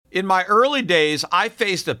In my early days, I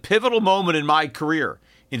faced a pivotal moment in my career.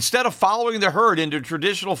 Instead of following the herd into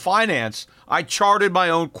traditional finance, I charted my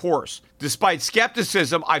own course. Despite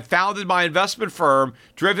skepticism, I founded my investment firm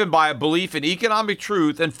driven by a belief in economic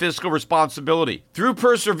truth and fiscal responsibility. Through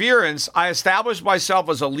perseverance, I established myself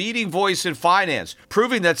as a leading voice in finance,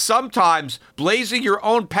 proving that sometimes blazing your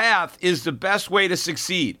own path is the best way to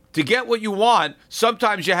succeed. To get what you want,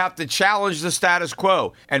 sometimes you have to challenge the status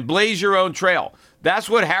quo and blaze your own trail. That's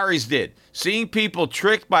what Harry's did. Seeing people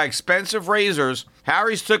tricked by expensive razors,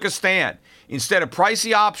 Harry's took a stand. Instead of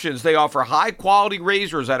pricey options, they offer high-quality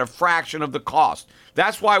razors at a fraction of the cost.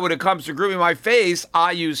 That's why when it comes to grooming my face,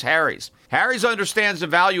 I use Harry's. Harry's understands the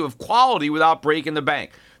value of quality without breaking the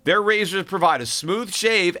bank. Their razors provide a smooth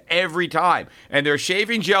shave every time, and their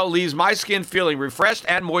shaving gel leaves my skin feeling refreshed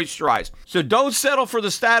and moisturized. So don't settle for the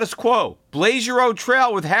status quo. Blaze your own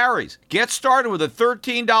trail with Harry's. Get started with a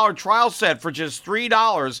 $13 trial set for just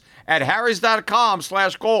 $3 at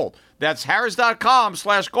harrys.com/gold. That's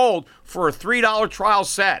harrys.com/gold for a $3 trial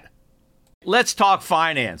set. Let's talk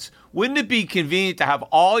finance. Wouldn't it be convenient to have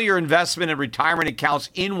all your investment and retirement accounts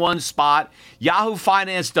in one spot? Yahoo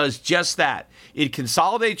Finance does just that. It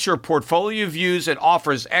consolidates your portfolio views and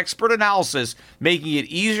offers expert analysis, making it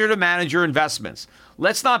easier to manage your investments.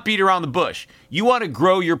 Let's not beat around the bush. You want to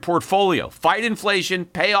grow your portfolio, fight inflation,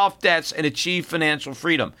 pay off debts, and achieve financial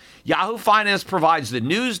freedom. Yahoo Finance provides the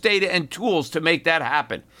news, data, and tools to make that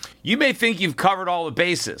happen. You may think you've covered all the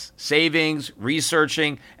bases: savings,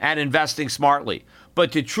 researching, and investing smartly.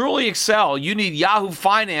 But to truly excel, you need Yahoo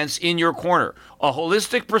Finance in your corner. A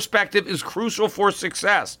holistic perspective is crucial for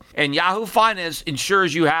success, and Yahoo Finance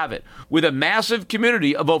ensures you have it. With a massive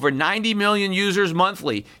community of over 90 million users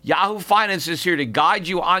monthly, Yahoo Finance is here to guide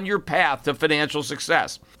you on your path to financial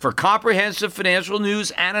success. For comprehensive financial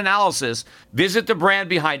news and analysis, visit the brand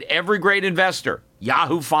behind every great investor,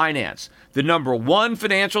 Yahoo Finance, the #1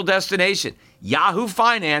 financial destination,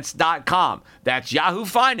 yahoofinance.com. That's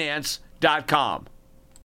yahoofinance.com.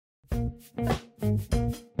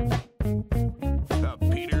 The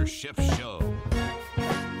Peter Schiff Show.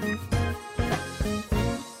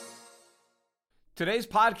 Today's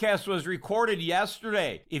podcast was recorded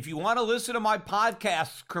yesterday. If you want to listen to my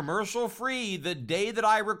podcasts commercial-free the day that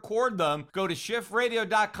I record them, go to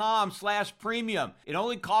shiftradio.com/premium. It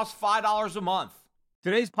only costs $5 a month.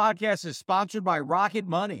 Today's podcast is sponsored by Rocket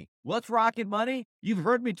Money. What's Rocket Money? You've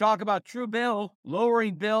heard me talk about Truebill,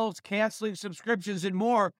 lowering bills, canceling subscriptions, and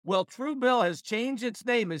more. Well, Truebill has changed its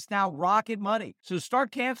name. It's now Rocket Money. So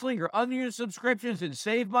start canceling your unused subscriptions and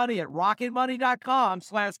save money at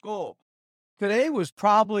rocketmoney.com/gold. Today was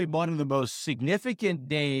probably one of the most significant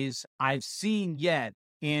days I've seen yet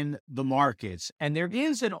in the markets. And there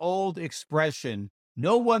is an old expression,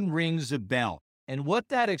 no one rings a bell. And what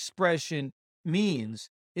that expression means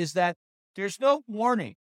is that there's no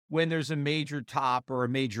warning when there's a major top or a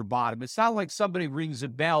major bottom. It's not like somebody rings a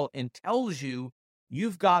bell and tells you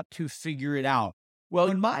you've got to figure it out.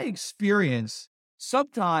 Well, in my experience,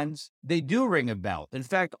 sometimes they do ring a bell. In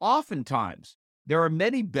fact, oftentimes there are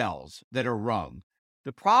many bells that are rung.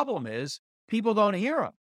 The problem is people don't hear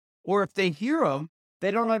them, or if they hear them,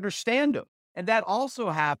 they don't understand them. And that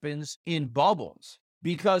also happens in bubbles,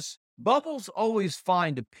 because bubbles always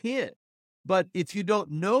find a pin. But if you don't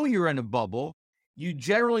know you're in a bubble, you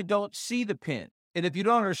generally don't see the pin. And if you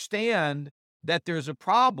don't understand that there's a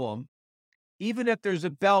problem, even if there's a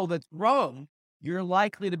bell that's rung, you're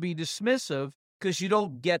likely to be dismissive because you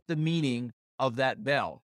don't get the meaning of that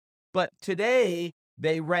bell. But today,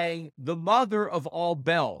 they rang the mother of all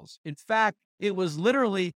bells. In fact, it was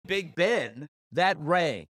literally Big Ben that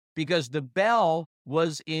rang, because the bell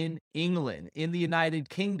was in England, in the United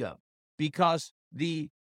Kingdom, because the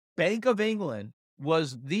Bank of England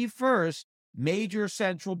was the first major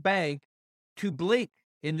central bank to blink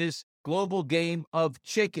in this global game of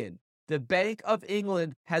chicken. The Bank of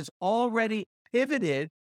England has already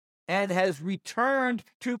pivoted and has returned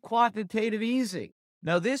to quantitative easing.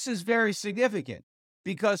 Now, this is very significant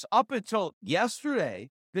because up until yesterday,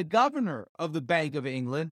 the governor of the Bank of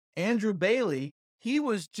England, Andrew Bailey, he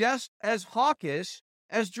was just as hawkish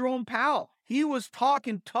as Jerome Powell. He was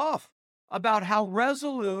talking tough about how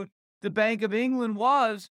resolute the Bank of England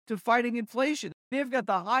was to fighting inflation. They've got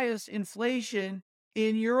the highest inflation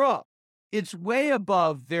in Europe. It's way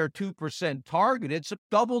above their 2% target. It's a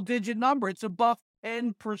double-digit number. It's above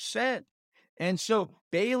 10%. And so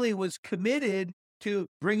Bailey was committed to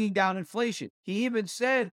bringing down inflation. He even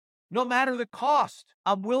said, no matter the cost,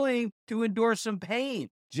 I'm willing to endure some pain,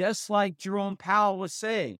 just like Jerome Powell was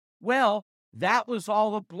saying. Well, that was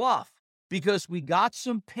all a bluff, because we got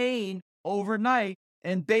some pain overnight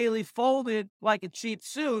and Bailey folded like a cheap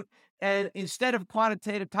suit. And instead of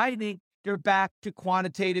quantitative tightening, they're back to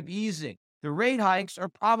quantitative easing. The rate hikes are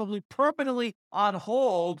probably permanently on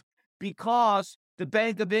hold because the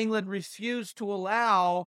Bank of England refused to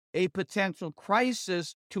allow a potential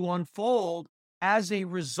crisis to unfold as a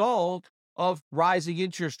result of rising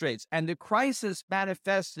interest rates. And the crisis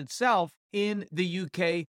manifests itself in the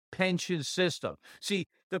UK pension system. See,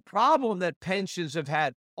 the problem that pensions have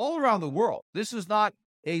had all around the world, this is not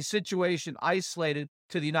a situation isolated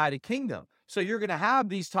to the United Kingdom. So you're going to have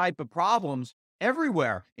these type of problems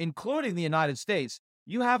everywhere, including the United States.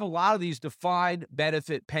 You have a lot of these defined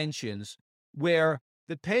benefit pensions where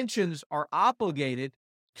the pensions are obligated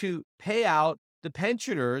to pay out the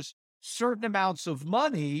pensioners certain amounts of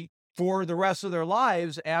money for the rest of their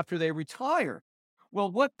lives after they retire. Well,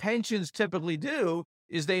 what pensions typically do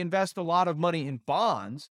is they invest a lot of money in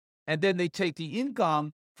bonds, and then they take the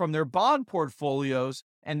income from their bond portfolios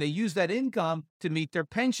and they use that income to meet their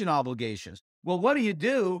pension obligations. Well, what do you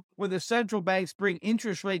do when the central banks bring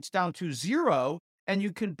interest rates down to zero and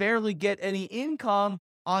you can barely get any income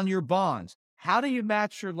on your bonds? How do you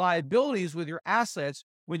match your liabilities with your assets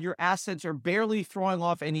when your assets are barely throwing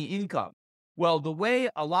off any income? Well, the way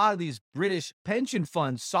a lot of these British pension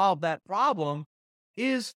funds solved that problem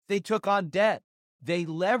is they took on debt. They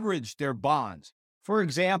leveraged their bonds. For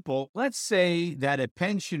example, let's say that a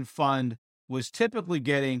pension fund was typically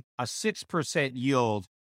getting a 6% yield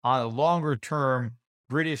on a longer-term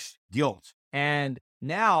British gilt. And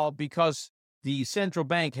now, because the central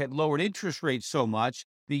bank had lowered interest rates so much,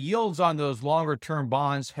 the yields on those longer-term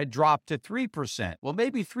bonds had dropped to 3%. Well,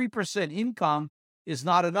 maybe 3% income is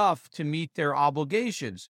not enough to meet their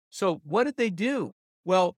obligations. So what did they do?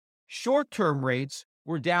 Well, short-term rates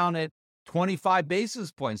were down at 25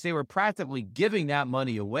 basis points. They were practically giving that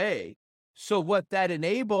money away. So what that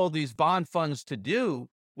enabled these bond funds to do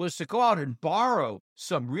was to go out and borrow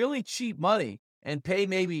some really cheap money and pay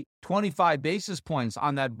maybe 25 basis points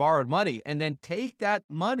on that borrowed money, and then take that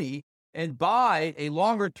money and buy a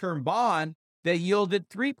longer-term bond that yielded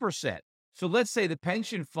 3%. So let's say the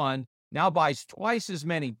pension fund now buys twice as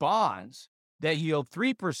many bonds that yield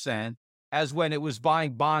 3% as when it was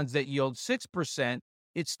buying bonds that yield 6%.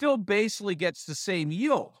 It still basically gets the same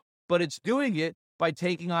yield, but it's doing it by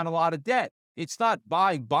taking on a lot of debt. It's not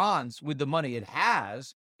buying bonds with the money it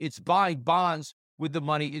has. It's buying bonds with the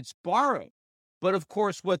money it's borrowing. But of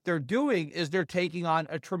course, what they're doing is they're taking on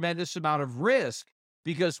a tremendous amount of risk,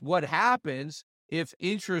 because what happens if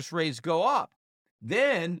interest rates go up?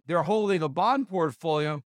 Then they're holding a bond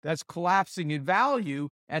portfolio that's collapsing in value.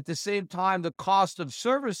 At the same time, the cost of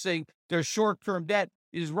servicing their short-term debt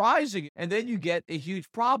is rising, and then you get a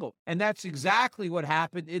huge problem. And that's exactly what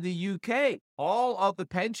happened in the UK. All of the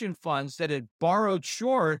pension funds that had borrowed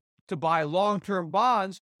short to buy long-term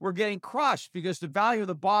bonds were getting crushed because the value of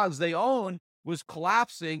the bonds they own was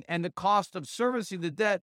collapsing and the cost of servicing the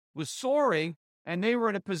debt was soaring, and they were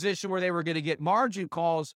in a position where they were going to get margin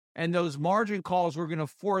calls, and those margin calls were going to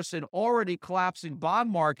force an already collapsing bond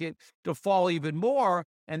market to fall even more,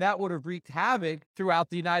 and that would have wreaked havoc throughout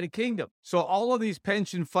the United Kingdom. So all of these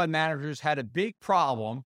pension fund managers had a big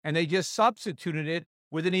problem, and they just substituted it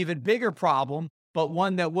with an even bigger problem, but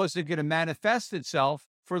one that wasn't going to manifest itself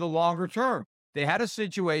for the longer term. They had a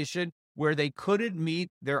situation where they couldn't meet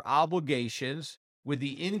their obligations with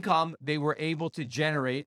the income they were able to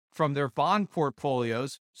generate from their bond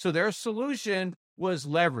portfolios. So their solution was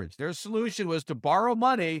leverage. Their solution was to borrow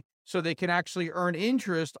money so they can actually earn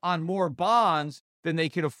interest on more bonds than they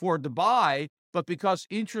could afford to buy. But because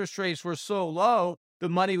interest rates were so low, the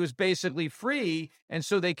money was basically free. And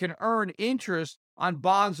so they can earn interest on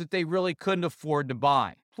bonds that they really couldn't afford to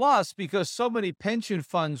buy. Plus, because so many pension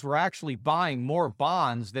funds were actually buying more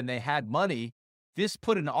bonds than they had money, this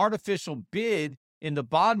put an artificial bid in the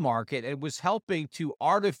bond market. It was helping to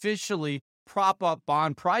artificially prop up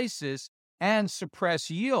bond prices and suppress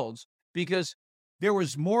yields, because there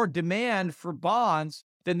was more demand for bonds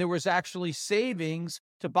than there was actually savings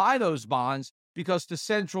to buy those bonds, because the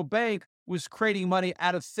central bank was creating money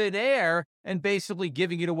out of thin air and basically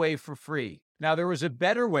giving it away for free. Now, there was a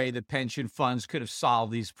better way the pension funds could have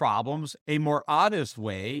solved these problems, a more honest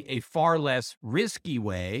way, a far less risky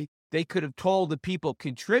way. They could have told the people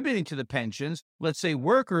contributing to the pensions, let's say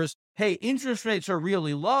workers, hey, interest rates are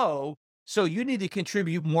really low, so you need to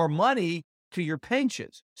contribute more money to your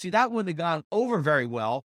pensions. See, that wouldn't have gone over very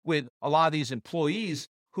well with a lot of these employees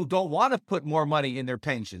who don't want to put more money in their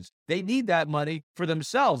pensions. They need that money for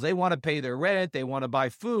themselves. They want to pay their rent. They want to buy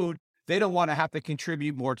food. They don't want to have to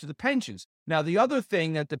contribute more to the pensions. Now, the other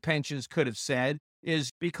thing that the pensions could have said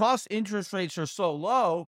is, because interest rates are so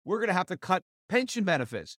low, we're going to have to cut pension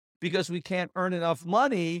benefits because we can't earn enough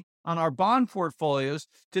money on our bond portfolios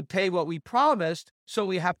to pay what we promised. So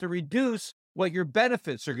we have to reduce what your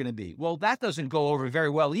benefits are going to be. Well, that doesn't go over very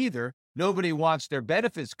well either. Nobody wants their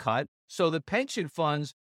benefits cut. So the pension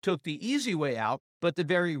funds took the easy way out, but the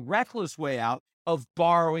very reckless way out of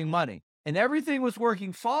borrowing money. And everything was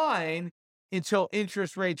working fine until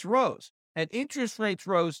interest rates rose. And interest rates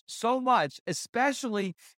rose so much,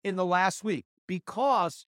 especially in the last week,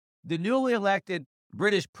 because the newly elected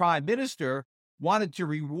British Prime Minister wanted to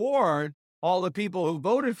reward all the people who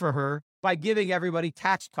voted for her by giving everybody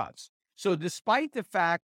tax cuts. So despite the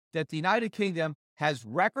fact that the United Kingdom has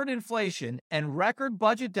record inflation and record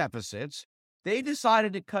budget deficits, they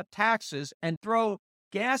decided to cut taxes and throw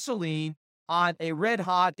gasoline on a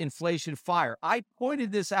red-hot inflation fire. I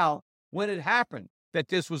pointed this out when it happened, that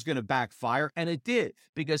this was going to backfire, and it did,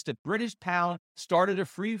 because the British pound started a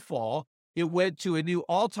free fall. It went to a new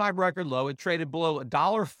all-time record low. It traded below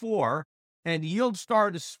 $1.04, and yield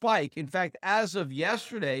started to spike. In fact, as of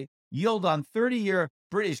yesterday, yield on 30-year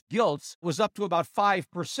British gilts was up to about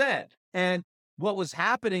 5%. And what was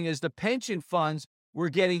happening is the pension funds were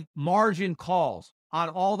getting margin calls on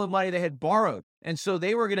all the money they had borrowed. And so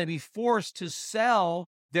they were going to be forced to sell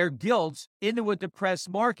their gilts into a depressed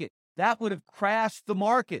market. That would have crashed the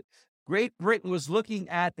market. Great Britain was looking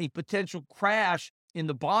at a potential crash in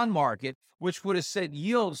the bond market, which would have sent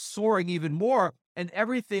yields soaring even more, and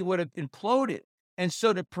everything would have imploded. And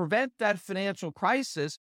so to prevent that financial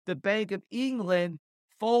crisis, the Bank of England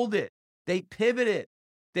folded. They pivoted.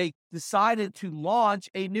 They decided to launch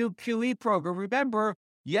a new QE program. Remember,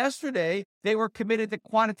 yesterday, they were committed to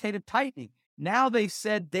quantitative tightening. Now they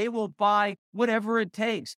said they will buy whatever it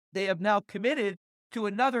takes. They have now committed to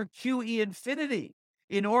another QE infinity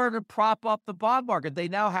in order to prop up the bond market. They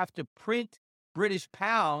now have to print British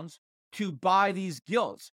pounds to buy these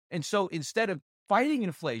gilts. And so instead of fighting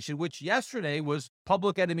inflation, which yesterday was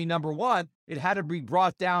public enemy number one, it had to be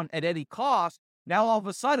brought down at any cost. Now, all of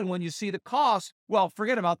a sudden, when you see the cost, well,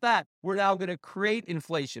 forget about that. We're now going to create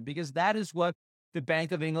inflation, because that is what the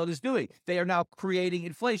Bank of England is doing. They are now creating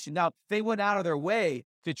inflation. Now, they went out of their way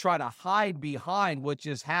to try to hide behind what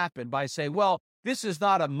just happened by saying, well, this is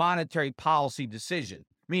not a monetary policy decision,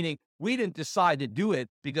 meaning we didn't decide to do it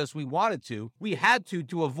because we wanted to. We had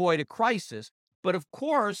to avoid a crisis. But of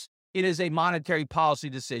course, it is a monetary policy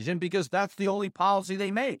decision, because that's the only policy they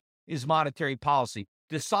make is monetary policy.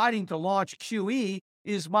 Deciding to launch QE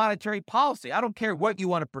is monetary policy. I don't care what you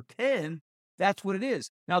want to pretend. That's what it is.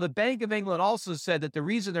 Now, the Bank of England also said that the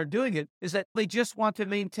reason they're doing it is that they just want to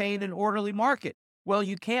maintain an orderly market. Well,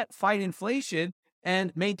 you can't fight inflation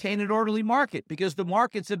and maintain an orderly market, because the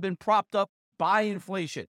markets have been propped up by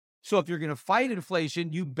inflation. So if you're going to fight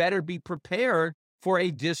inflation, you better be prepared for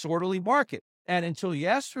a disorderly market. And until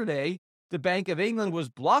yesterday, the Bank of England was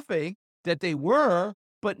bluffing that they were,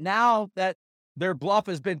 but now that their bluff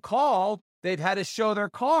has been called, they've had to show their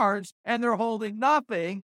cards, and they're holding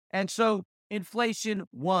nothing. And so inflation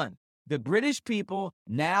won. The British people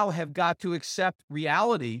now have got to accept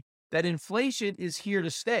reality that inflation is here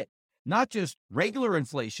to stay. Not just regular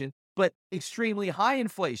inflation, but extremely high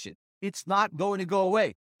inflation. It's not going to go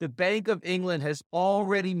away. The Bank of England has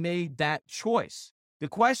already made that choice. The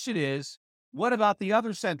question is, what about the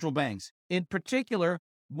other central banks? In particular,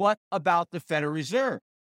 what about the Federal Reserve?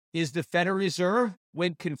 Is the Federal Reserve,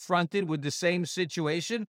 when confronted with the same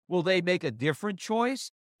situation, will they make a different choice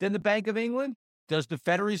than the Bank of England? Does the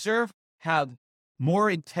Federal Reserve have more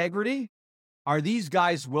integrity? Are these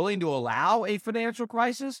guys willing to allow a financial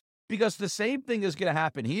crisis? Because the same thing is going to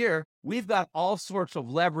happen here. We've got all sorts of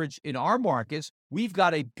leverage in our markets. We've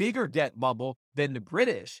got a bigger debt bubble than the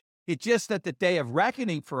British. It's just that the day of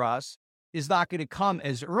reckoning for us is not going to come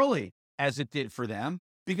as early as it did for them,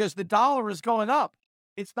 because the dollar is going up.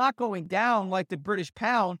 It's not going down like the British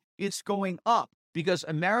pound. It's going up because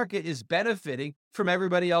America is benefiting from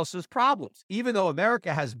everybody else's problems. Even though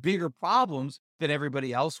America has bigger problems than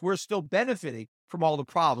everybody else, we're still benefiting from all the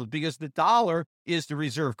problems, because the dollar is the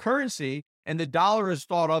reserve currency, and the dollar is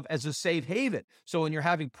thought of as a safe haven. So when you're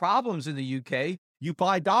having problems in the UK, you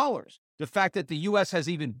buy dollars. The fact that the US has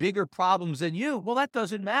even bigger problems than you, well, that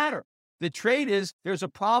doesn't matter. The trade is, there's a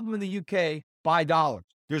problem in the UK, buy dollars.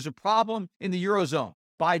 There's a problem in the Eurozone,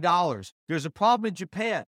 buy dollars. There's a problem in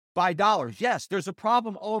Japan, buy dollars. Yes, there's a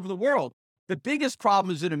problem all over the world. The biggest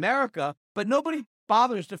problem is in America, but nobody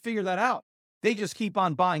bothers to figure that out. They just keep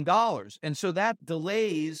on buying dollars. And so that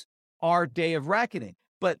delays our day of reckoning.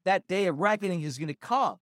 But that day of reckoning is going to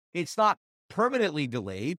come. It's not permanently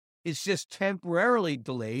delayed. It's just temporarily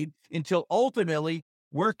delayed until ultimately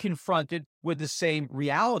we're confronted with the same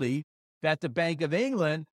reality that the Bank of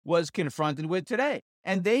England was confronted with today.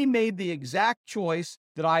 And they made the exact choice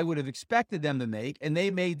that I would have expected them to make. And they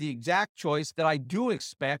made the exact choice that I do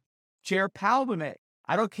expect Chair Powell to make.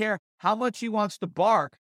 I don't care how much he wants to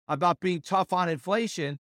bark about being tough on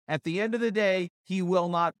inflation. At the end of the day, he will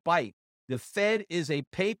not bite. The Fed is a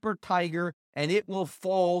paper tiger, and it will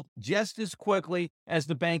fold just as quickly as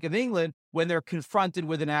the Bank of England when they're confronted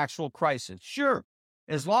with an actual crisis. Sure,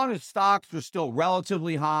 as long as stocks are still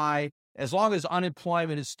relatively high, as long as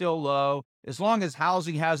unemployment is still low, as long as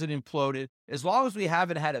housing hasn't imploded, as long as we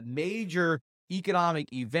haven't had a major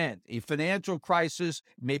economic event, a financial crisis,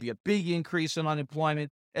 maybe a big increase in unemployment,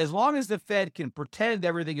 as long as the Fed can pretend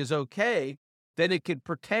everything is okay, then it can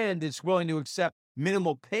pretend it's willing to accept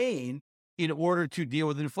minimal pain in order to deal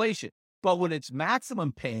with inflation. But when it's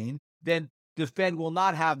maximum pain, then the Fed will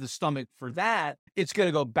not have the stomach for that. It's going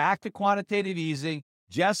to go back to quantitative easing,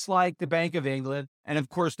 just like the Bank of England. And of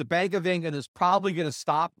course, the Bank of England is probably going to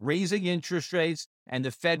stop raising interest rates, and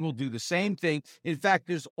the Fed will do the same thing. In fact,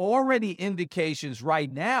 there's already indications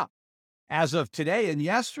right now, as of today and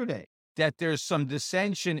yesterday, that there's some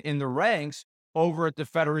dissension in the ranks over at the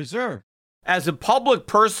Federal Reserve. As a public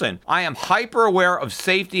person, I am hyper aware of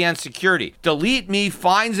safety and security. Delete Me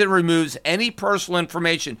finds and removes any personal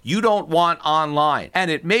information you don't want online, and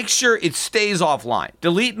it makes sure it stays offline.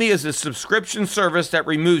 Delete Me is a subscription service that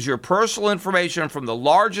removes your personal information from the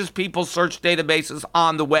largest people search databases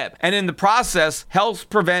on the web, and in the process helps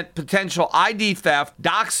prevent potential ID theft,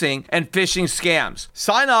 doxing, and phishing scams.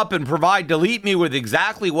 Sign up and provide Delete Me with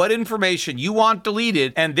exactly what information you want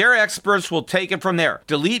deleted, and their experts will take it from there.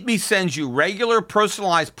 Delete Me sends you regular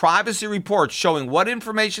personalized privacy reports showing what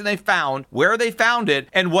information they found, where they found it,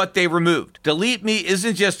 and what they removed. Delete Me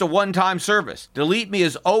isn't just a one-time service. Delete Me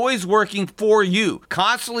is always working for you,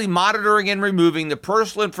 constantly monitoring and removing the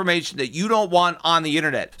personal information that you don't want on the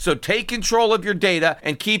internet. So take control of your data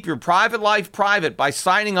and keep your private life private by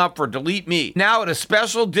signing up for Delete Me. Now at a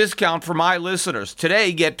special discount for my listeners.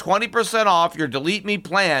 Today, get 20% off your Delete Me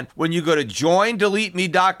plan when you go to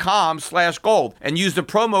joindeleteme.com/gold and use the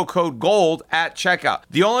promo code GOLD at checkout.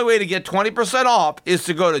 The only way to get 20% off is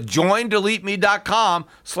to go to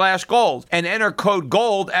joindeleteme.com/gold and enter code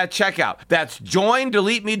GOLD at checkout. That's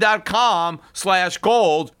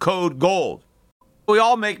joindeleteme.com/gold, code GOLD. We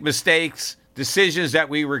all make mistakes, decisions that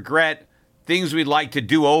we regret, things we'd like to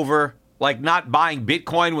do over, like not buying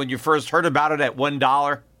Bitcoin when you first heard about it at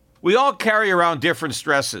 $1. We all carry around different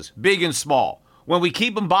stresses, big and small. When we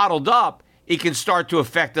keep them bottled up, it can start to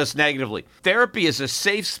affect us negatively. Therapy is a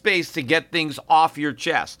safe space to get things off your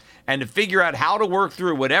chest and to figure out how to work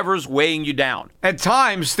through whatever's weighing you down. At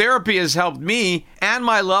times, therapy has helped me and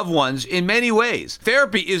my loved ones in many ways.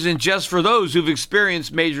 Therapy isn't just for those who've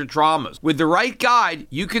experienced major traumas. With the right guide,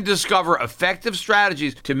 you can discover effective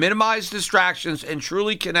strategies to minimize distractions and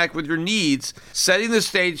truly connect with your needs, setting the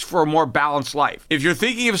stage for a more balanced life. If you're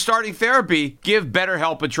thinking of starting therapy, give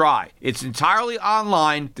BetterHelp a try. It's entirely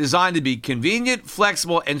online, designed to be convenient,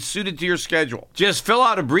 flexible, and suited to your schedule. Just fill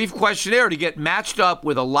out a brief questionnaire to get matched up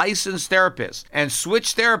with a licensed therapist and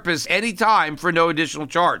switch therapists anytime for no additional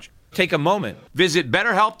charge. Take a moment. Visit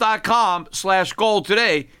BetterHelp.com/gold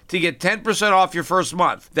today to get 10% off your first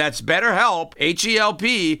month. That's BetterHelp,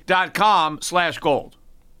 HELP.com/gold.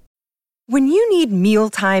 When you need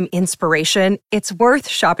mealtime inspiration, it's worth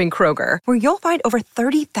shopping Kroger, where you'll find over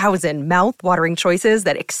 30,000 mouth-watering choices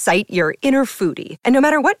that excite your inner foodie. And no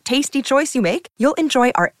matter what tasty choice you make, you'll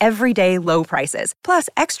enjoy our everyday low prices, plus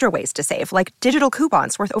extra ways to save, like digital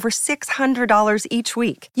coupons worth over $600 each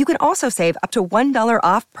week. You can also save up to $1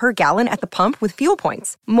 off per gallon at the pump with fuel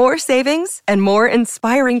points. More savings and more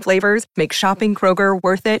inspiring flavors make shopping Kroger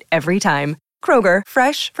worth it every time. Kroger,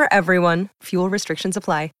 fresh for everyone. Fuel restrictions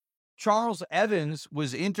apply. Charles Evans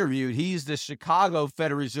was interviewed. He's the Chicago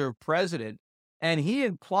Federal Reserve president, and he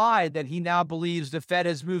implied that he now believes the Fed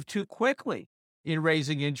has moved too quickly in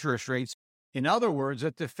raising interest rates. In other words,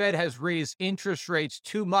 that the Fed has raised interest rates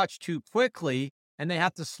too much too quickly, and they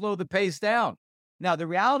have to slow the pace down. Now, the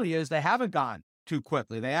reality is they haven't gone too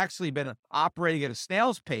quickly. They actually been operating at a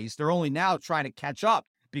snail's pace. They're only now trying to catch up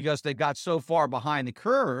because they got so far behind the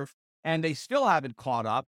curve, and they still haven't caught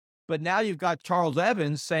up. But now you've got Charles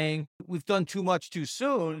Evans saying we've done too much too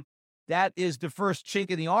soon. That is the first chink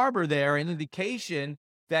in the arbor there, an indication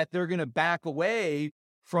that they're going to back away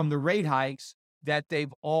from the rate hikes that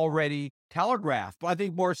they've already telegraphed. But I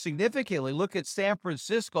think more significantly, look at San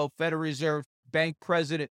Francisco Federal Reserve Bank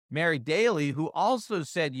President Mary Daly, who also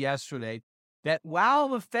said yesterday that while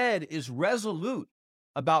the Fed is resolute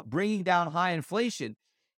about bringing down high inflation,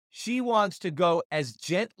 she wants to go as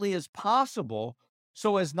gently as possible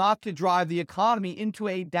so as not to drive the economy into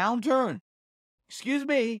a downturn. excuse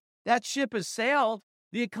me, that ship has sailed.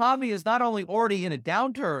 The economy is not only already in a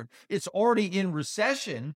downturn, it's already in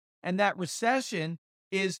recession, and that recession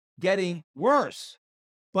is getting worse.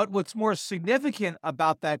 But what's more significant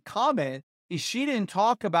about that comment is she didn't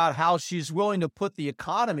talk about how she's willing to put the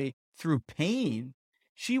economy through pain.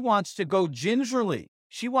 She wants to go gingerly.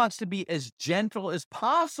 She wants to be as gentle as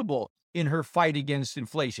possible in her fight against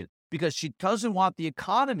inflation because she doesn't want the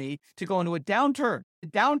economy to go into a downturn. A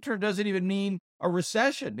downturn doesn't even mean a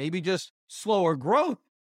recession, maybe just slower growth.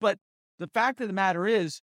 But the fact of the matter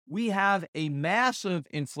is, we have a massive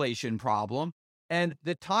inflation problem, and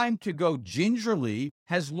the time to go gingerly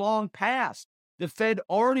has long passed. The Fed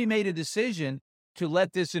already made a decision to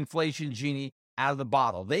let this inflation genie out of the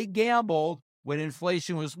bottle. They gambled when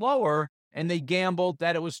inflation was lower, and they gambled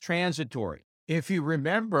that it was transitory. If you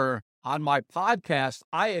remember on my podcast,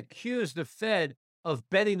 I accused the Fed of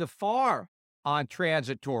betting the farm on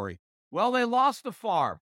transitory. Well, they lost the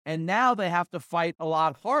farm, and now they have to fight a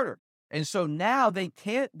lot harder. And so now they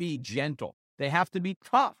can't be gentle. They have to be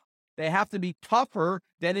tough. They have to be tougher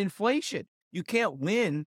than inflation. You can't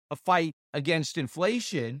win a fight against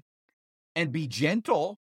inflation and be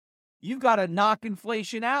gentle. You've got to knock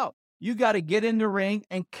inflation out. You got to get in the ring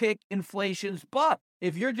and kick inflation's butt.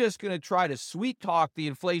 If you're just going to try to sweet talk the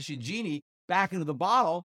inflation genie back into the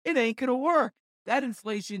bottle, it ain't going to work. That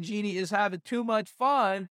inflation genie is having too much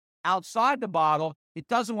fun outside the bottle. It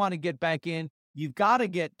doesn't want to get back in. You've got to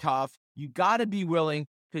get tough. You've got to be willing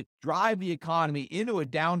to drive the economy into a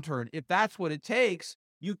downturn. If that's what it takes,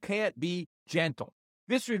 you can't be gentle.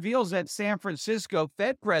 This reveals that San Francisco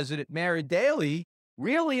Fed President Mary Daly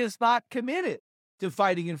really is not committed to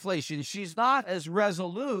fighting inflation. She's not as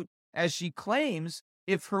resolute as she claims.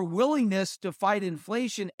 If her willingness to fight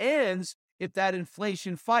inflation ends, if that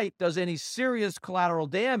inflation fight does any serious collateral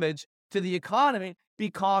damage to the economy,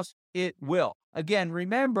 because it will. Again,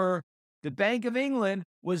 remember, the Bank of England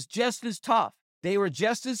was just as tough. They were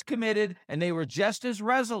just as committed and they were just as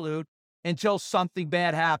resolute until something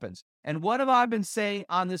bad happens. And what have I been saying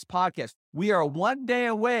on this podcast? We are one day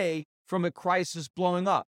away from a crisis blowing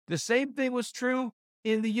up. The same thing was true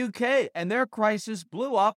in the UK, and their crisis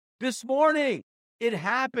blew up this morning. It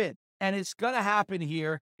happened, and it's going to happen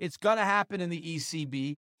here. It's going to happen in the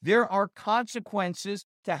ECB. There are consequences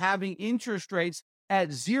to having interest rates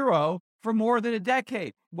at zero for more than a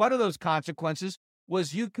decade. One of those consequences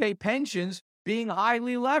was UK pensions being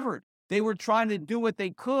highly levered. They were trying to do what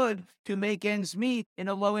they could to make ends meet in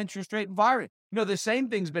a low interest rate environment. You know, the same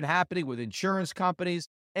thing's been happening with insurance companies.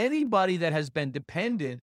 Anybody that has been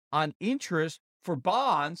dependent on interest for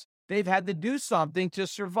bonds, they've had to do something to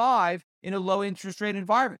survive in a low interest rate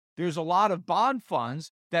environment. There's a lot of bond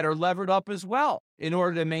funds that are levered up as well. In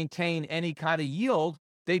order to maintain any kind of yield,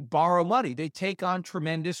 they borrow money. They take on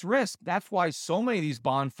tremendous risk. That's why so many of these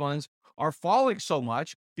bond funds are falling so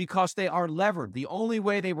much, because they are levered. The only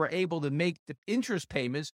way they were able to make the interest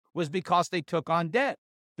payments was because they took on debt.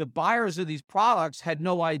 The buyers of these products had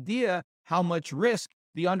no idea how much risk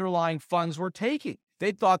the underlying funds were taking.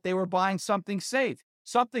 They thought they were buying something safe.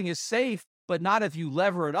 Something is safe, but not if you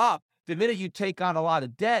lever it up. The minute you take on a lot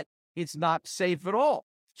of debt, it's not safe at all.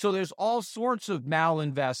 So there's all sorts of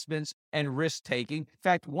malinvestments and risk taking. In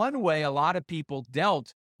fact, one way a lot of people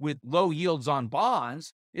dealt with low yields on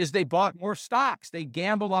bonds is they bought more stocks. They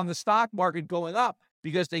gambled on the stock market going up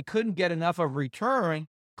because they couldn't get enough of return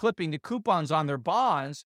clipping the coupons on their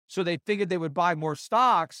bonds. So they figured they would buy more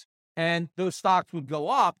stocks and those stocks would go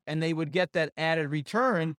up and they would get that added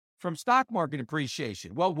return from stock market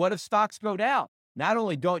appreciation. Well, what if stocks go down? Not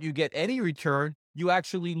only don't you get any return, you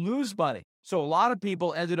actually lose money. So a lot of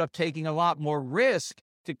people ended up taking a lot more risk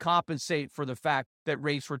to compensate for the fact that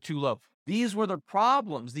rates were too low. These were the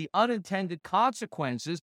problems, the unintended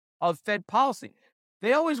consequences of Fed policy.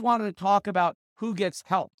 They always wanted to talk about who gets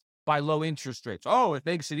helped by low interest rates. Oh, it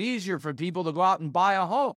makes it easier for people to go out and buy a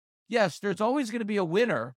home. Yes, there's always going to be a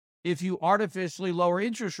winner if you artificially lower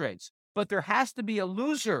interest rates, but there has to be a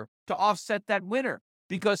loser to offset that winner.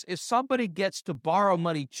 Because if somebody gets to borrow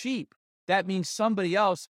money cheap, that means somebody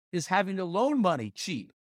else is having to loan money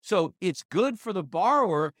cheap. So it's good for the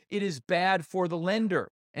borrower. It is bad for the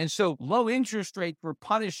lender. And so low interest rates were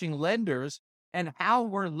punishing lenders. And how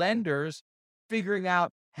were lenders figuring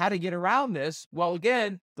out how to get around this? Well,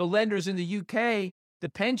 again, the lenders in the UK, the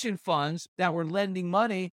pension funds that were lending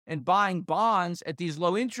money and buying bonds at these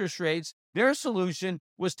low interest rates, their solution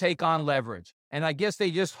was take on leverage. And I guess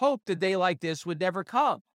they just hoped a day like this would never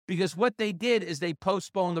come, because what they did is they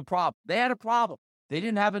postponed the problem. They had a problem. They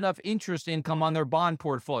didn't have enough interest income on their bond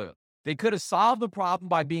portfolio. They could have solved the problem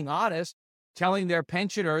by being honest. telling their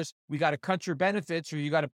pensioners, we got to cut your benefits or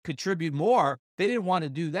you got to contribute more. They didn't want to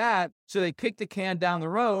do that. So they kicked the can down the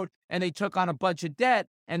road and they took on a bunch of debt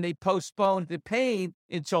and they postponed the pain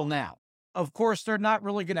until now. Of course, they're not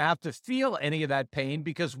really going to have to feel any of that pain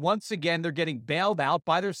because once again, they're getting bailed out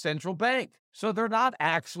by their central bank. So they're not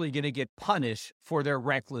actually going to get punished for their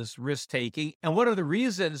reckless risk-taking. And one of the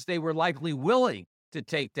reasons they were likely willing to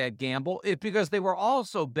take that gamble is because they were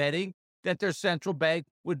also betting that their central bank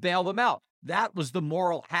would bail them out. That was the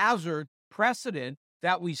moral hazard precedent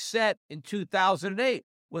that we set in 2008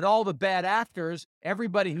 with all the bad actors,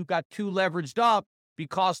 everybody who got too leveraged up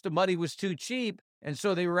because the money was too cheap. And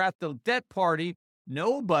so they were at the debt party.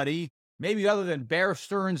 Nobody, maybe other than Bear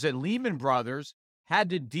Stearns and Lehman Brothers, had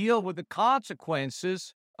to deal with the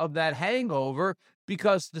consequences of that hangover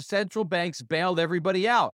because the central banks bailed everybody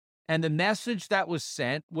out. And the message that was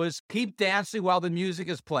sent was keep dancing while the music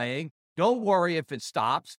is playing. Don't worry if it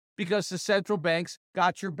stops because the central banks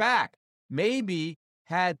got your back. Maybe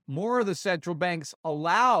had more of the central banks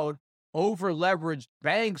allowed over-leveraged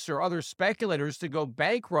banks or other speculators to go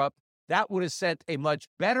bankrupt, that would have sent a much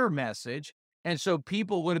better message. And so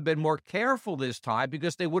people would have been more careful this time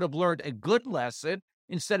because they would have learned a good lesson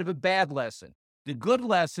instead of a bad lesson. The good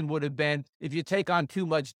lesson would have been if you take on too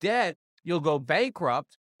much debt, you'll go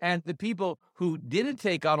bankrupt. And the people who didn't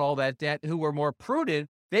take on all that debt, who were more prudent,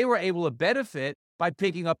 they were able to benefit by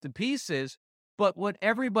picking up the pieces. But what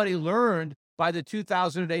everybody learned by the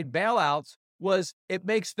 2008 bailouts was it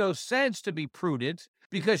makes no sense to be prudent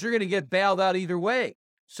because you're going to get bailed out either way.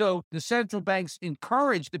 So the central banks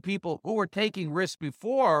encouraged the people who were taking risk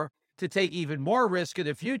before to take even more risk in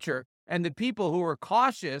the future. And the people who were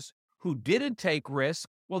cautious, who didn't take risk,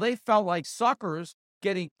 well, they felt like suckers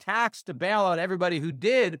getting taxed to bail out everybody who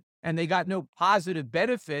did, and they got no positive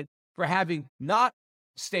benefit for having not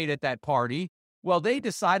stayed at that party. Well, they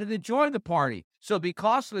decided to join the party. So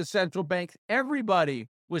because of the central bank, everybody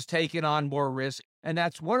was taking on more risk. And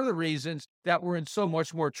that's one of the reasons that we're in so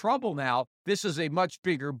much more trouble now. This is a much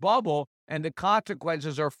bigger bubble, and the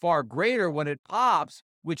consequences are far greater when it pops,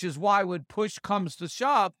 which is why when push comes to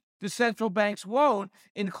shove, the central banks won't,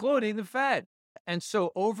 including the Fed. And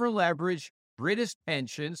so over-leveraged British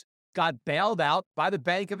pensions got bailed out by the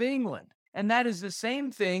Bank of England. And that is the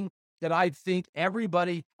same thing that I think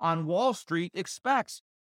everybody on Wall Street expects.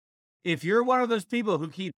 If you're one of those people who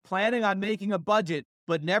keep planning on making a budget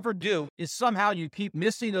but never do, is somehow you keep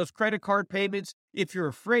missing those credit card payments, if you're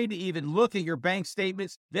afraid to even look at your bank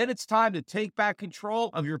statements, then it's time to take back control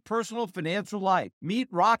of your personal financial life. Meet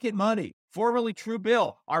Rocket Money, formerly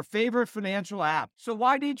Truebill, our favorite financial app. So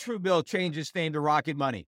why did Truebill change its name to Rocket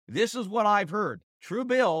Money? This is what I've heard.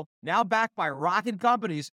 Truebill, now backed by Rocket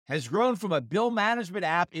Companies, has grown from a bill management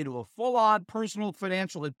app into a full-on personal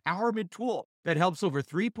financial empowerment tool that helps over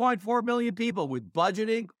 3.4 million people with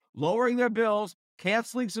budgeting, lowering their bills,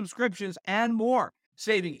 canceling subscriptions, and more,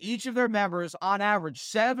 saving each of their members on average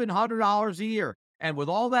 $700 a year. And with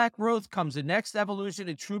all that growth comes the next evolution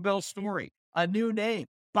in Truebill's story, a new name.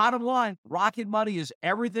 Bottom line, Rocket Money is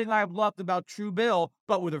everything I've loved about Truebill,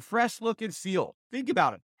 but with a fresh look and feel. Think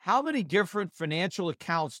about it. How many different financial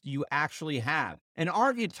accounts do you actually have? And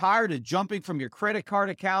aren't you tired of jumping from your credit card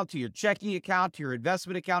account to your checking account to your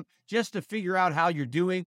investment account just to figure out how you're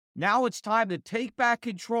doing? Now it's time to take back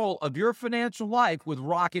control of your financial life with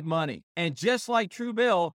Rocket Money. And just like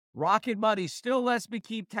Truebill, Rocket Money still lets me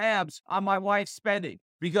keep tabs on my wife's spending.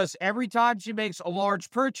 Because every time she makes a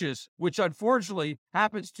large purchase, which unfortunately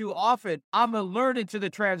happens too often, I'm alerted to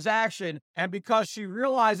the transaction. And because she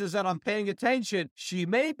realizes that I'm paying attention, she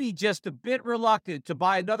may be just a bit reluctant to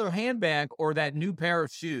buy another handbag or that new pair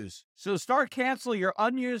of shoes. So start canceling your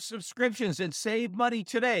unused subscriptions and save money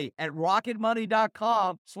today at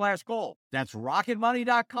rocketmoney.com/gold. That's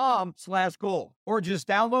rocketmoney.com/gold. Or just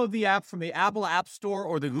download the app from the Apple App Store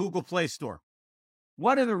or the Google Play Store.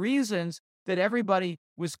 One of the reasons that everybody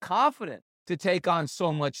was confident to take on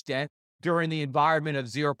so much debt during the environment of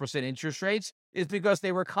 0% interest rates is because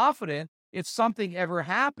they were confident if something ever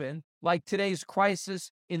happened, like today's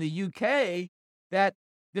crisis in the UK, that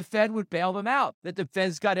the Fed would bail them out, that the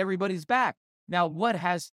Fed's got everybody's back. Now, what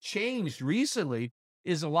has changed recently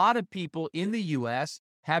is a lot of people in the U.S.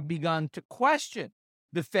 have begun to question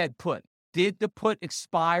the Fed put. Did the put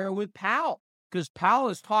expire with Powell? Because Powell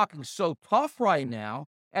is talking so tough right now,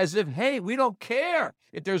 as if, hey, we don't care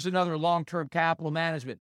if there's another long-term capital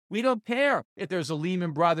management. We don't care if there's a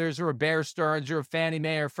Lehman Brothers or a Bear Stearns or a Fannie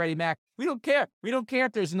Mae or Freddie Mac. We don't care. We don't care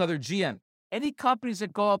if there's another GM. Any companies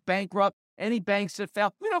that go up bankrupt, any banks that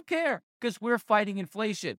fail, we don't care because we're fighting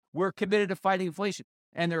inflation. We're committed to fighting inflation.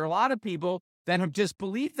 And there are a lot of people that have just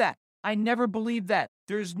believed that. I never believed that.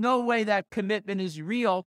 There's no way that commitment is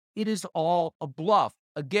real. It is all a bluff.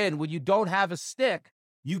 Again, when you don't have a stick,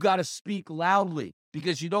 you got to speak loudly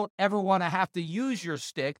because you don't ever want to have to use your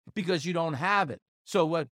stick because you don't have it. So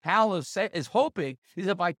what Powell is hoping is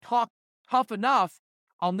if I talk tough enough,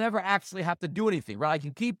 I'll never actually have to do anything, right? I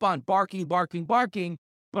can keep on barking,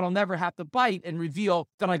 but I'll never have to bite and reveal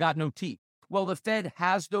that I got no teeth. Well, the Fed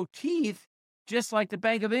has no teeth, just like the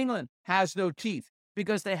Bank of England has no teeth,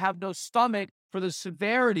 because they have no stomach for the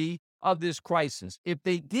severity of this crisis. If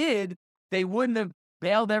they did, they wouldn't have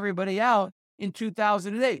bailed everybody out in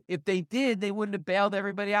 2008. If they did, they wouldn't have bailed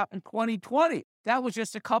everybody out in 2020. That was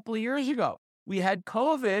just a couple of years ago. We had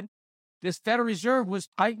COVID. This Federal Reserve was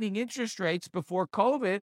tightening interest rates before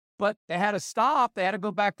COVID, but they had to stop. They had to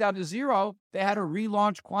go back down to zero. They had to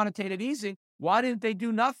relaunch quantitative easing. Why didn't they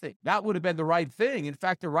do nothing? That would have been the right thing. In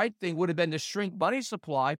fact, the right thing would have been to shrink money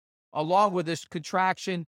supply along with this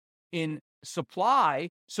contraction in supply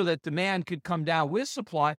so that demand could come down with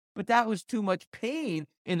supply. But that was too much pain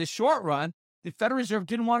in the short run. The Federal Reserve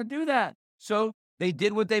didn't want to do that. So they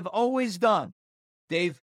did what they've always done.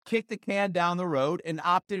 They've kicked the can down the road and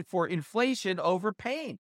opted for inflation over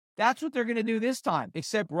pain. That's what they're going to do this time,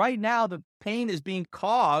 except right now the pain is being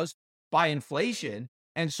caused by inflation.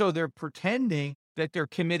 And so they're pretending that they're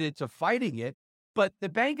committed to fighting it. But the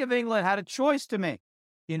Bank of England had a choice to make: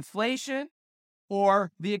 inflation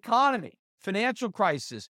or the economy. Financial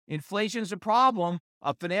crisis. Inflation's a problem.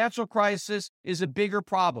 A financial crisis is a bigger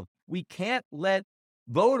problem. We can't let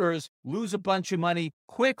voters lose a bunch of money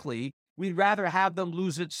quickly. We'd rather have them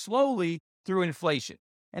lose it slowly through inflation.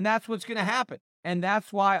 And that's what's going to happen. And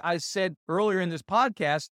that's why I said earlier in this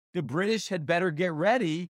podcast, the British had better get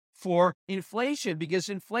ready for inflation, because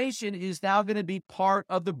inflation is now going to be part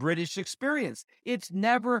of the British experience. It's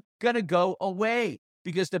never going to go away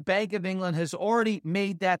because the Bank of England has already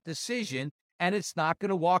made that decision and it's not going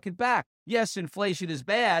to walk it back. Yes, inflation is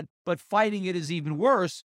bad, but fighting it is even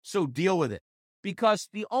worse. So deal with it. Because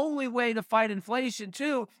the only way to fight inflation,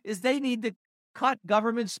 too, is they need to cut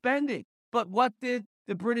government spending. But what did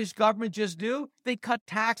the British government just do? They cut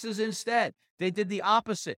taxes instead. They did the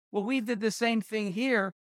opposite. Well, we did the same thing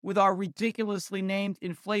here with our ridiculously named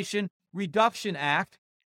Inflation Reduction Act.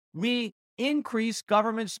 We increased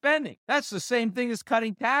government spending. That's the same thing as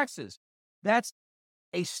cutting taxes. That's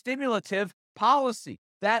a stimulative policy.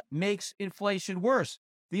 That makes inflation worse.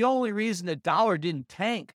 The only reason the dollar didn't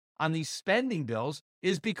tank on these spending bills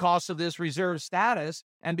is because of this reserve status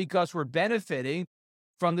and because we're benefiting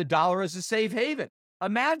from the dollar as a safe haven.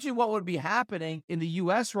 Imagine what would be happening in the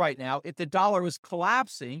U.S. right now if the dollar was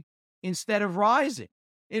collapsing instead of rising.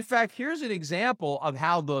 In fact, here's an example of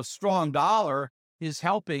how the strong dollar is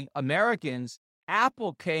helping Americans.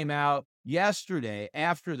 Apple came out yesterday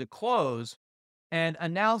after the close and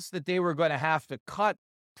announced that they were going to have to cut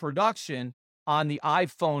production on the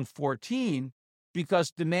iPhone 14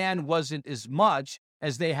 because demand wasn't as much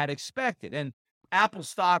as they had expected. And Apple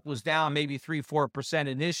stock was down maybe 3-4%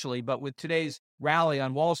 initially, but with today's rally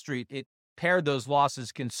on Wall Street, it pared those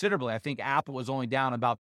losses considerably. I think Apple was only down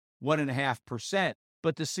about 1.5%.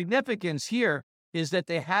 But the significance here is that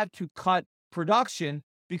they had to cut production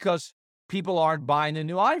because people aren't buying a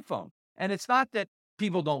new iPhone. And it's not that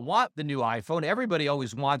people don't want the new iPhone. Everybody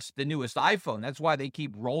always wants the newest iPhone. That's why they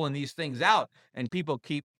keep rolling these things out and people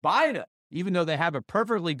keep buying it. Even though they have a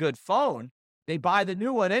perfectly good phone, they buy the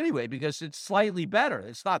new one anyway because it's slightly better.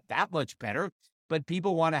 It's not that much better, but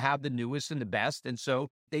people want to have the newest and the best, and so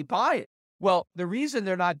they buy it. Well, the reason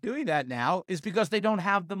they're not doing that now is because they don't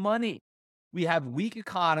have the money. We have weak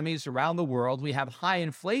economies around the world. We have high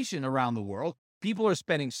inflation around the world. People are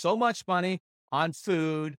spending so much money on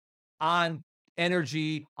food, on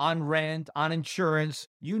energy, on rent, on insurance,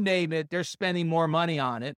 you name it. They're spending more money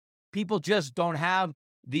on it. People just don't have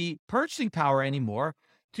the purchasing power anymore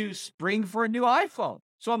to spring for a new iPhone.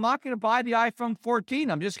 So I'm not going to buy the iPhone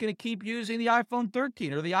 14. I'm just going to keep using the iPhone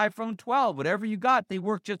 13 or the iPhone 12, whatever you got. They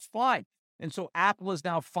work just fine. And so Apple is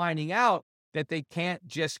now finding out that they can't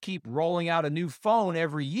just keep rolling out a new phone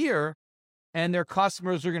every year and their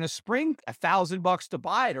customers are going to spring $1,000 to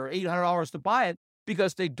buy it or $800 to buy it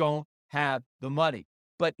because they don't have the money.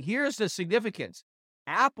 But here's the significance.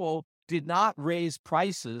 Apple did not raise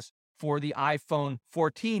prices for the iPhone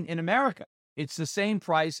 14 in America. It's the same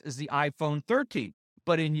price as the iPhone 13.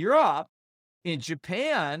 But in Europe, in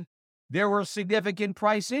Japan, there were significant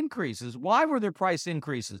price increases. Why were there price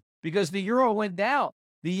increases? Because the euro went down,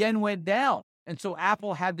 the yen went down. And so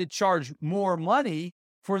Apple had to charge more money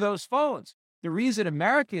for those phones. The reason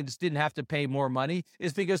Americans didn't have to pay more money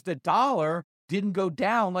is because the dollar didn't go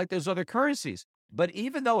down like those other currencies. But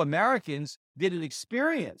even though Americans didn't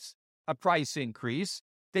experience a price increase,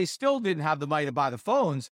 they still didn't have the money to buy the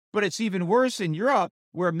phones. But it's even worse in Europe,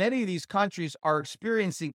 where many of these countries are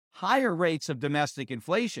experiencing higher rates of domestic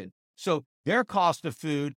inflation. So their cost of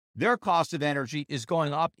food, their cost of energy is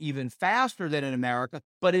going up even faster than in America.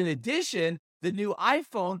 But in addition, the new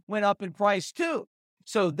iPhone went up in price too.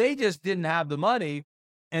 So they just didn't have the money.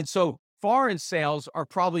 And so foreign sales are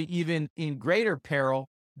probably even in greater peril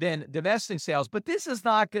than domestic sales. But this is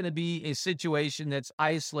not going to be a situation that's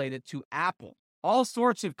isolated to Apple. All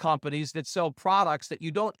sorts of companies that sell products that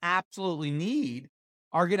you don't absolutely need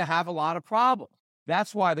are going to have a lot of problems.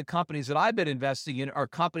 That's why the companies that I've been investing in are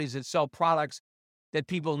companies that sell products that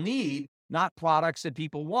people need, not products that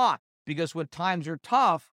people want. Because when times are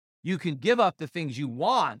tough, you can give up the things you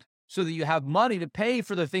want so that you have money to pay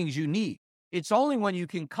for the things you need. It's only when you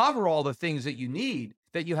can cover all the things that you need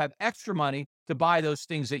that you have extra money to buy those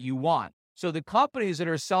things that you want. So the companies that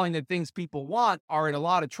are selling the things people want are in a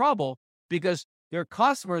lot of trouble because their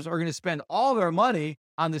customers are going to spend all their money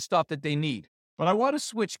on the stuff that they need. But I want to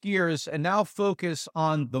switch gears and now focus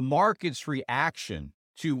on the market's reaction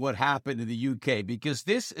to what happened in the UK, because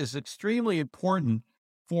this is extremely important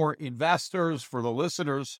for investors, for the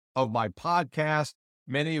listeners of my podcast,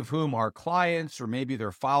 many of whom are clients, or maybe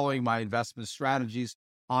they're following my investment strategies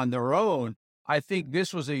on their own. I think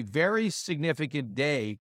this was a very significant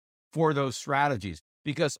day for those strategies,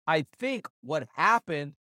 because I think what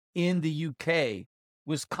happened in the UK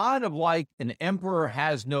was kind of like an emperor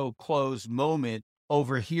has no clothes moment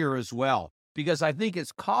over here as well, because I think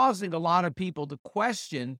it's causing a lot of people to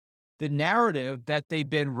question the narrative that they've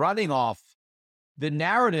been running off, the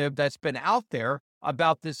narrative that's been out there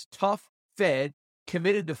about this tough Fed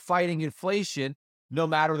committed to fighting inflation no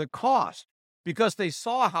matter the cost, because they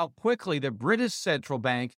saw how quickly the British central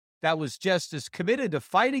bank that was just as committed to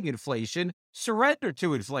fighting inflation surrendered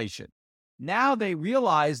to inflation. Now they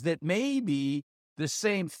realize that maybe the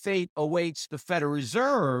same fate awaits the Federal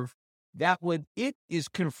Reserve, that when it is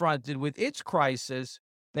confronted with its crisis,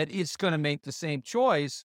 that it's going to make the same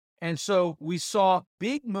choice. And so we saw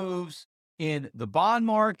big moves in the bond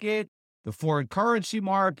market, the foreign currency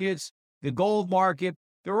markets, the gold market.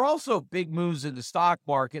 There were also big moves in the stock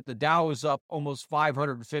market. The Dow was up almost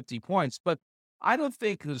 550 points, but I don't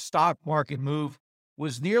think the stock market move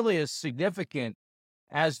was nearly as significant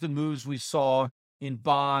as the moves we saw in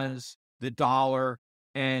bonds, the dollar,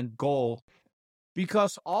 and gold,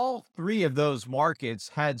 because all three of those markets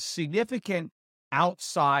had significant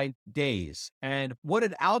outside days. And what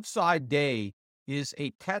an outside day is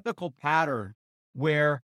a technical pattern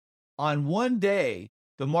where on one day,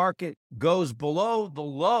 the market goes below the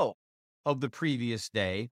low of the previous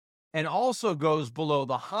day and also goes below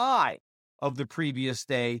the high of the previous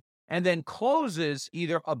day, and then closes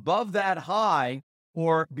either above that high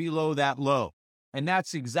or below that low. And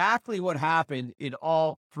that's exactly what happened in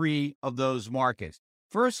all three of those markets.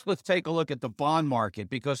 First, let's take a look at the bond market,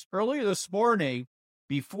 because earlier this morning,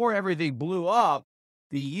 before everything blew up,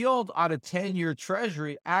 the yield on a 10-year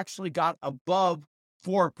treasury actually got above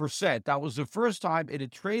 4%. That was the first time it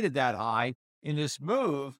had traded that high in this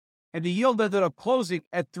move, and the yield ended up closing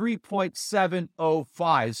at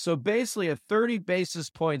 3.705. So basically a 30 basis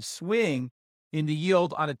point swing in the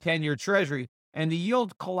yield on a 10-year treasury, and the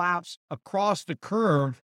yield collapsed across the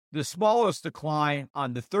curve, the smallest decline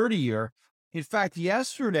on the 30-year. In fact,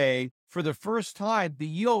 yesterday, for the first time, the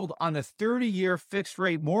yield on a 30-year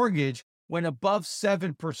fixed-rate mortgage went above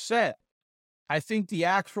 7%. I think the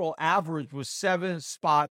actual average was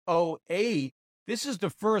 7.08. This is the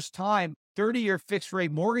first time 30-year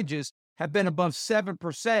fixed-rate mortgages have been above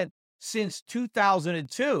 7% since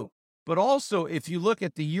 2002. But also, if you look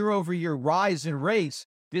at the year-over-year rise in rates,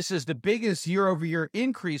 this is the biggest year-over-year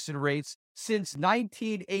increase in rates since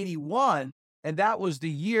 1981, and that was the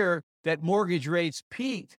year that mortgage rates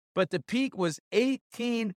peaked. But the peak was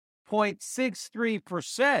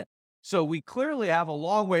 18.63%. So we clearly have a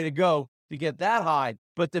long way to go to get that high.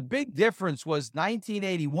 But the big difference was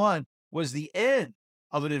 1981 was the end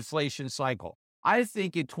of an inflation cycle. I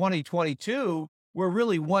think in 2022, we're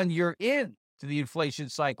really 1 year in to the inflation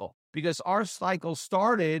cycle, because our cycle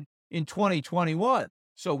started in 2021.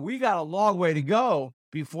 So we got a long way to go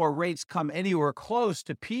before rates come anywhere close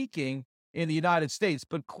to peaking in the United States.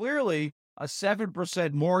 But clearly, a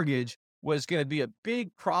 7% mortgage was going to be a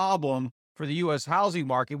big problem for the U.S. housing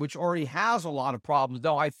market, which already has a lot of problems.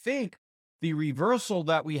 Though I think the reversal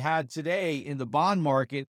that we had today in the bond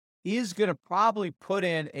market is going to probably put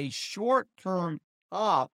in a short-term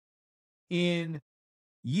up in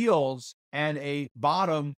yields and a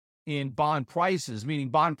bottom in bond prices, meaning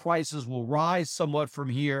bond prices will rise somewhat from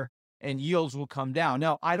here and yields will come down.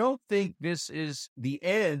 Now, I don't think this is the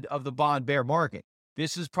end of the bond bear market.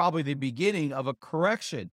 this is probably the beginning of a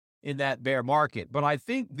correction in that bear market. But I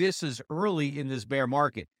think this is early in this bear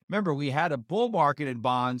market. Remember, we had a bull market in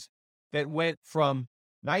bonds that went from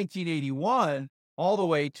 1981 all the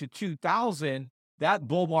way to 2000. That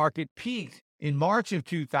bull market peaked in March of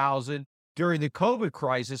 2000 during the COVID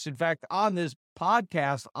crisis. In fact, on this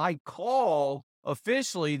podcast, I call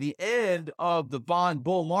officially the end of the bond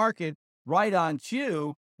bull market right on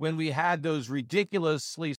cue when we had those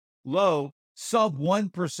ridiculously low sub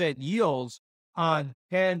 1% yields on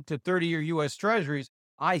 10 to 30-year U.S. Treasuries.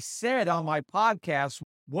 I said on my podcast,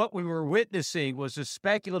 what we were witnessing was a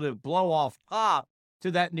speculative blow off top to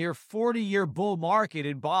that near 40-year bull market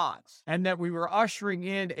in bonds, and that we were ushering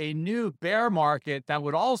in a new bear market that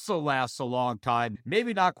would also last a long time,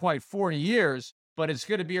 maybe not quite 40 years, but it's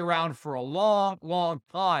going to be around for a long, long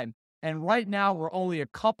time. And right now, we're only a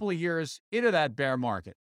couple of years into that bear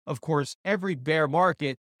market. Of course, every bear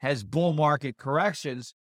market has bull market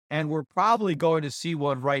corrections, and we're probably going to see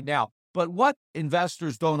one right now. But what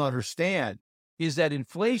investors don't understand is that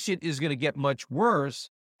inflation is going to get much worse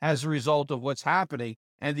as a result of what's happening.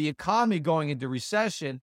 And the economy going into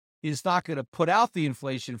recession is not going to put out the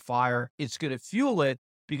inflation fire. It's going to fuel it,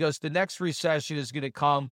 because the next recession is going to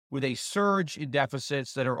come with a surge in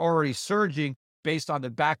deficits that are already surging based on the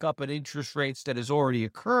backup in interest rates that has already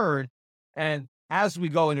occurred. And as we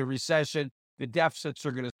go into recession, the deficits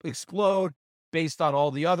are going to explode based on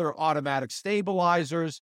all the other automatic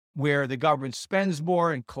stabilizers where the government spends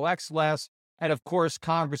more and collects less. And of course,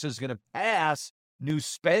 Congress is going to pass new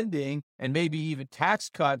spending and maybe even tax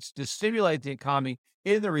cuts to stimulate the economy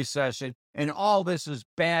in the recession. And all this is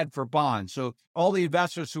bad for bonds. So all the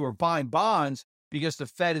investors who are buying bonds because the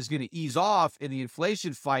Fed is going to ease off in the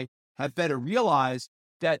inflation fight have better realize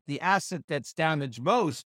that the asset that's damaged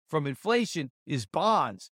most from inflation is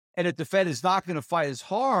bonds. And if the Fed is not going to fight as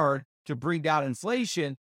hard to bring down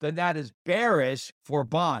inflation, then that is bearish for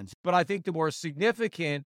bonds. But I think the more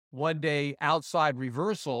significant one-day outside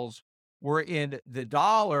reversals were in the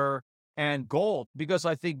dollar and gold, because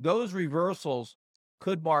I think those reversals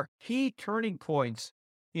could mark key turning points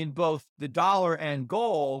in both the dollar and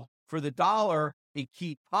gold. For the dollar, a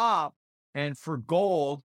key top, and for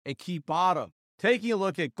gold, a key bottom. Taking a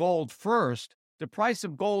look at gold first, the price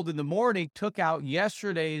of gold in the morning took out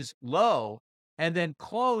yesterday's low and then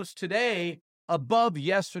closed today above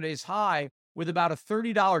yesterday's high with about a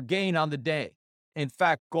 $30 gain on the day. In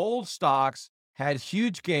fact, gold stocks had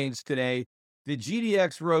huge gains today. The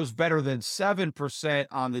GDX rose better than 7%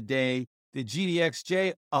 on the day. The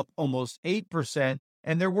GDXJ up almost 8%.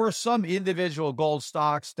 And there were some individual gold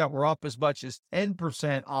stocks that were up as much as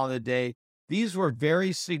 10% on the day. These were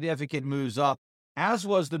very significant moves up, as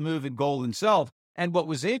was the move in gold itself. And what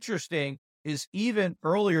was interesting is even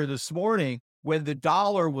earlier this morning, when the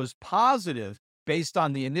dollar was positive, based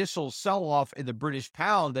on the initial sell-off in the British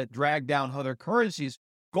pound that dragged down other currencies,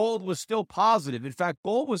 gold was still positive. In fact,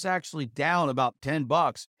 gold was actually down about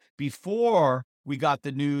 $10 before we got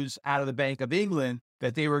the news out of the Bank of England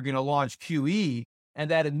that they were going to launch QE. And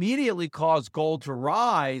that immediately caused gold to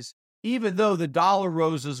rise, even though the dollar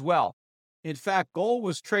rose as well. In fact, gold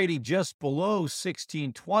was trading just below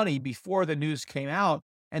 1620 before the news came out,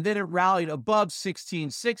 and then it rallied above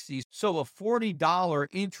 1660. So a $40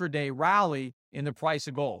 intraday rally in the price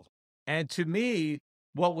of gold. And to me,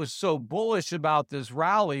 what was so bullish about this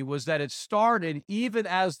rally was that it started even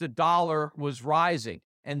as the dollar was rising.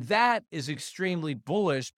 And that is extremely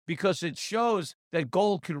bullish because it shows that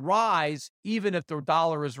gold can rise even if the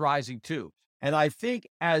dollar is rising too. And I think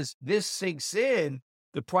as this sinks in,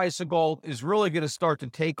 the price of gold is really going to start to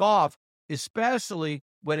take off, especially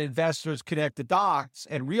when investors connect the dots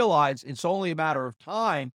and realize it's only a matter of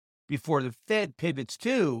time before the Fed pivots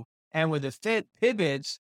too. And when the Fed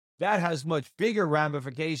pivots, that has much bigger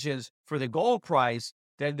ramifications for the gold price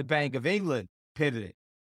than the Bank of England pivoting.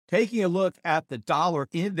 Taking a look at the dollar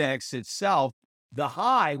index itself, the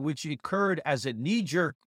high, which occurred as a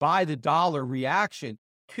knee-jerk buy the dollar reaction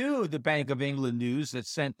to the Bank of England news that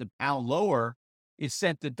sent the pound lower, it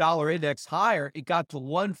sent the dollar index higher. It got to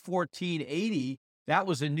 114.80. That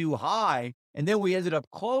was a new high. And then we ended up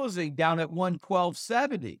closing down at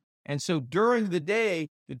 112.70. And so during the day,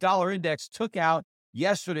 the dollar index took out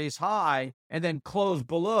yesterday's high and then closed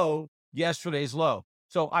below yesterday's low.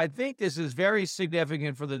 So I think this is very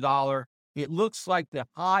significant for the dollar. It looks like the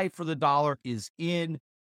high for the dollar is in.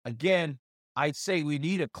 Again, I'd say we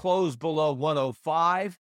need a close below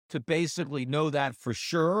 105 to basically know that for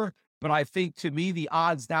sure. But I think to me, the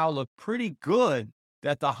odds now look pretty good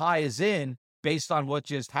that the high is in based on what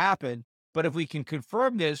just happened. But if we can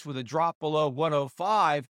confirm this with a drop below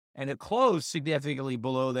 105 and a close significantly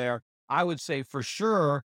below there, I would say for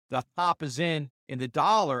sure the top is in the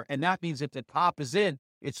dollar. And that means if the top is in,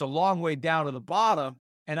 it's a long way down to the bottom.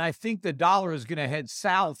 And I think the dollar is going to head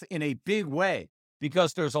south in a big way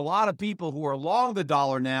because there's a lot of people who are long the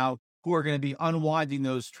dollar now who are going to be unwinding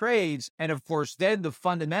those trades. And of course, then the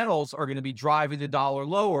fundamentals are going to be driving the dollar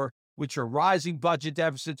lower, which are rising budget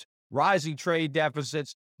deficits, rising trade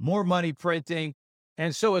deficits, more money printing.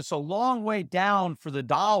 And so it's a long way down for the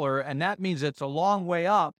dollar. And that means it's a long way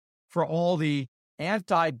up for all the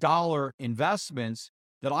anti-dollar investments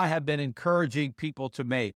that I have been encouraging people to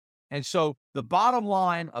make. And so the bottom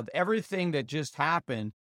line of everything that just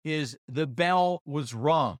happened is the bell was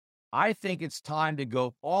rung. I think it's time to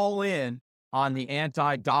go all in on the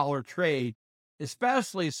anti-dollar trade,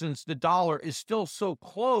 especially since the dollar is still so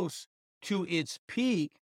close to its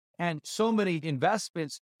peak and so many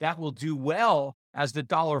investments that will do well as the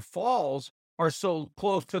dollar falls are so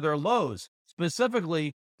close to their lows,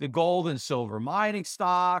 specifically the gold and silver mining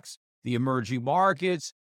stocks, the emerging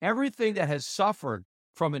markets, everything that has suffered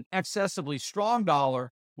from an excessively strong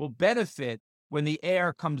dollar will benefit when the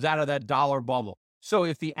air comes out of that dollar bubble. So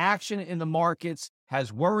if the action in the markets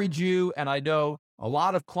has worried you, and I know a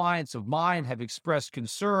lot of clients of mine have expressed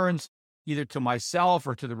concerns either to myself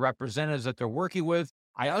or to the representatives that they're working with,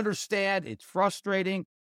 I understand it's frustrating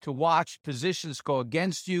to watch positions go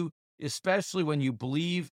against you, especially when you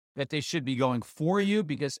believe that they should be going for you,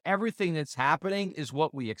 because everything that's happening is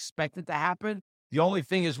what we expected to happen. The only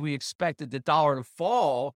thing is we expected the dollar to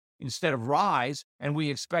fall instead of rise, and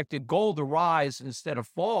we expected gold to rise instead of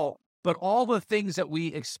fall. But all the things that we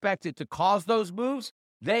expected to cause those moves,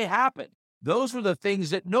 they happened. Those were the things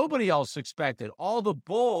that nobody else expected. All the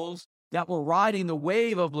bulls that were riding the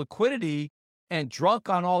wave of liquidity and drunk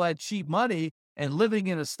on all that cheap money and living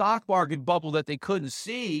in a stock market bubble that they couldn't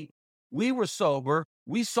see, we were sober.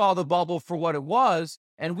 We saw the bubble for what it was,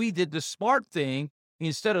 and we did the smart thing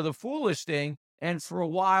instead of the foolish thing. And for a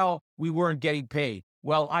while, we weren't getting paid.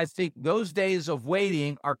 Well, I think those days of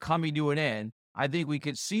waiting are coming to an end. I think we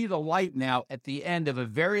could see the light now at the end of a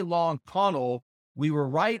very long tunnel. We were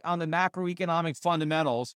right on the macroeconomic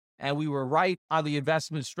fundamentals, and we were right on the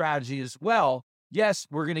investment strategy as well. Yes,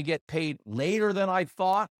 we're going to get paid later than I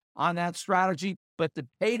thought on that strategy, but the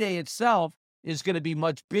payday itself is going to be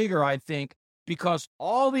much bigger, I think, because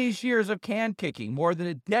all these years of can kicking, more than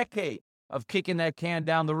a decade of kicking that can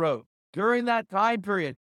down the road, during that time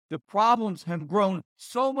period, the problems have grown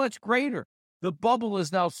so much greater. The bubble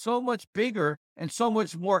is now so much bigger and so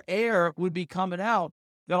much more air would be coming out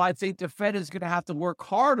that I think the Fed is going to have to work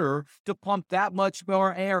harder to pump that much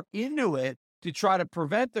more air into it to try to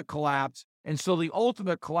prevent the collapse. And so the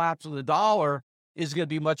ultimate collapse of the dollar is going to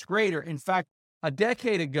be much greater. In fact, a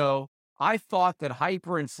decade ago, I thought that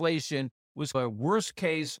hyperinflation was a worst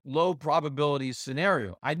case, low probability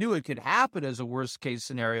scenario. I knew it could happen as a worst case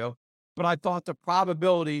scenario, but I thought the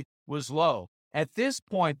probability was low. At this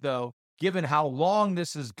point, though, given how long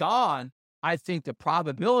this has gone, I think the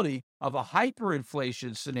probability of a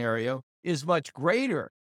hyperinflation scenario is much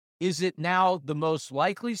greater. Is it now the most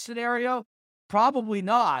likely scenario? Probably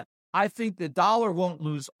not. I think the dollar won't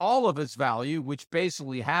lose all of its value, which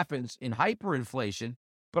basically happens in hyperinflation,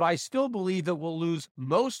 but I still believe it will lose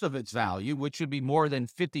most of its value, which would be more than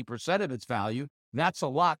 50% of its value. That's a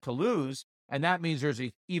lot to lose, and that means there's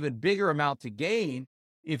an even bigger amount to gain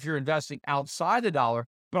if you're investing outside the dollar.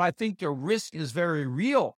 But I think the risk is very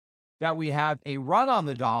real that we have a run on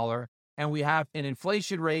the dollar and we have an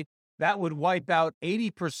inflation rate that would wipe out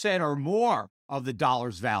 80% or more of the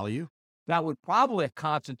dollar's value. That would probably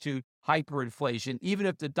constitute hyperinflation. Even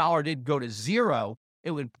if the dollar did go to zero,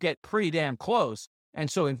 it would get pretty damn close. And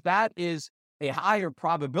so if that is a higher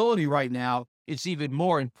probability right now, it's even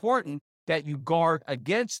more important that you guard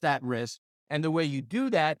against that risk. And the way you do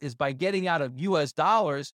that is by getting out of U.S.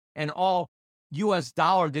 dollars and all U.S.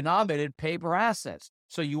 dollar denominated paper assets.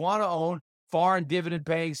 So you want to own foreign dividend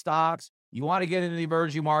paying stocks. You want to get into the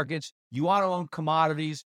emerging markets. You want to own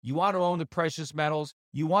commodities. You want to own the precious metals.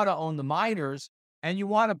 You want to own the miners. And you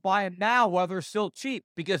want to buy them now while they're still cheap.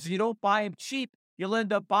 Because if you don't buy them cheap, you'll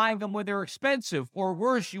end up buying them when they're expensive. Or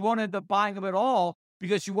worse, you won't end up buying them at all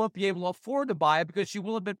because you won't be able to afford to buy it because you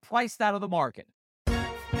will have been priced out of the market.